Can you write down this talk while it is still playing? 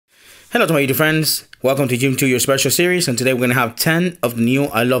Hello to my YouTube friends, welcome to Jimtuyo special series, and today we're going to have 10 of the new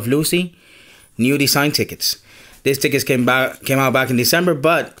I Love Lucy new design tickets. These tickets came out back in December,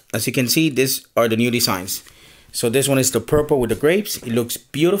 but as you can see, these are the new designs. So this one is the purple with the grapes. It looks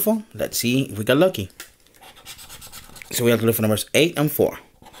beautiful. Let's see if we got lucky. So we have to look for numbers 8 and 4.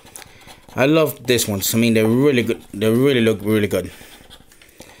 I love these ones. I mean, they're really good. They really look really good.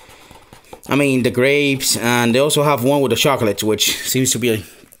 I mean, the grapes, and they also have one with the chocolates, which seems to be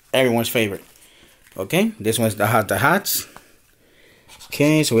everyone's favorite. Okay, this one's the hats.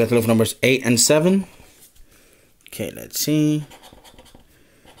 Okay, so we have to look for numbers 8 and 7. Okay, let's see.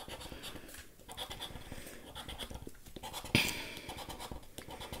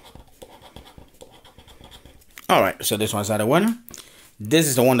 Alright, so this one's not a winner. This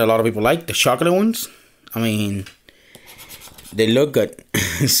is the one that a lot of people like, the chocolate ones. I mean, they look good.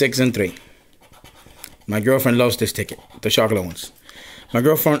 6 and 3. My girlfriend loves this ticket, the chocolate ones. My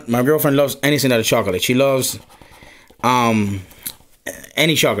girlfriend loves anything that is chocolate. She loves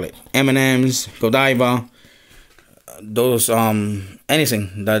any chocolate. M&M's, Godiva, those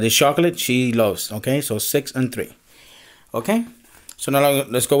anything that is chocolate, she loves. Okay, so 6 and 3. Okay, so now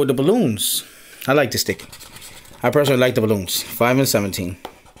let's go with the balloons. I like this ticket. I personally like the balloons. 5 and 17.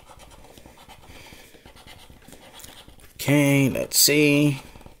 Okay, let's see.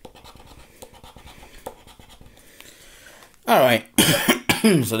 Alright.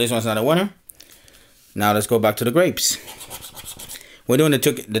 So this one's not a winner. Now let's go back to the grapes. We're doing the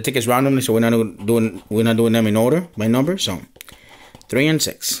tickets randomly, so we're not doing them in order by number. So 3 and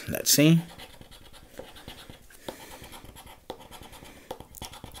 6. Let's see.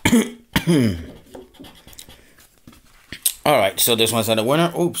 Alright, so this one's not a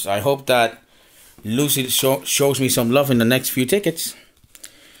winner. Oops, I hope that Lucy shows me some love in the next few tickets.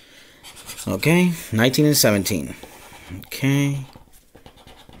 Okay, 19 and 17. Okay.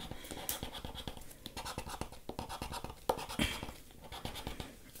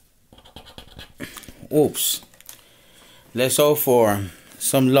 Oops. Let's hope for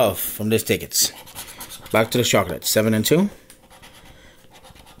some love from these tickets. Back to the chocolate. 7 and 2.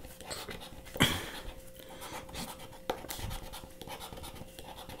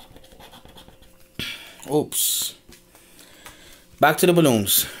 Oops. Back to the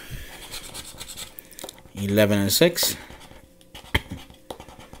balloons. 11 and 6.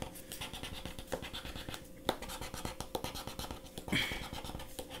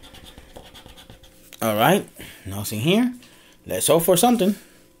 Alright, nothing here. Let's hope for something.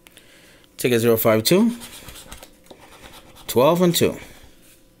 Ticket 052. 12 and 2.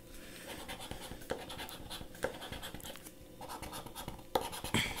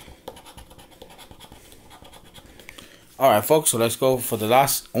 Alright folks, so let's go for the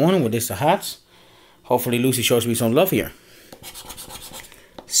last one with this the hats. Hopefully Lucy shows me some love here.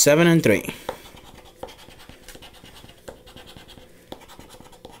 7 and 3.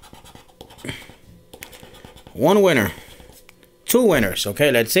 One winner. 2 winners.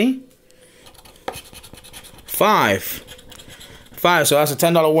 Okay, let's see. 5. 5, so that's a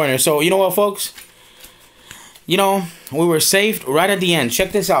 $10 winner. So, you know what, folks? You know, we were saved right at the end.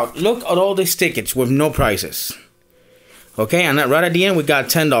 Check this out. Look at all these tickets with no prices. Okay, and right at the end, we got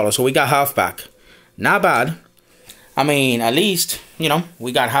 $10. So, we got half back. Not bad. I mean, at least, you know,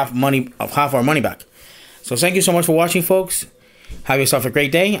 we got half our money back. So, thank you so much for watching, folks. Have yourself a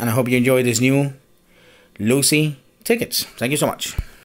great day, and I hope you enjoy this new Lucy tickets. Thank you so much.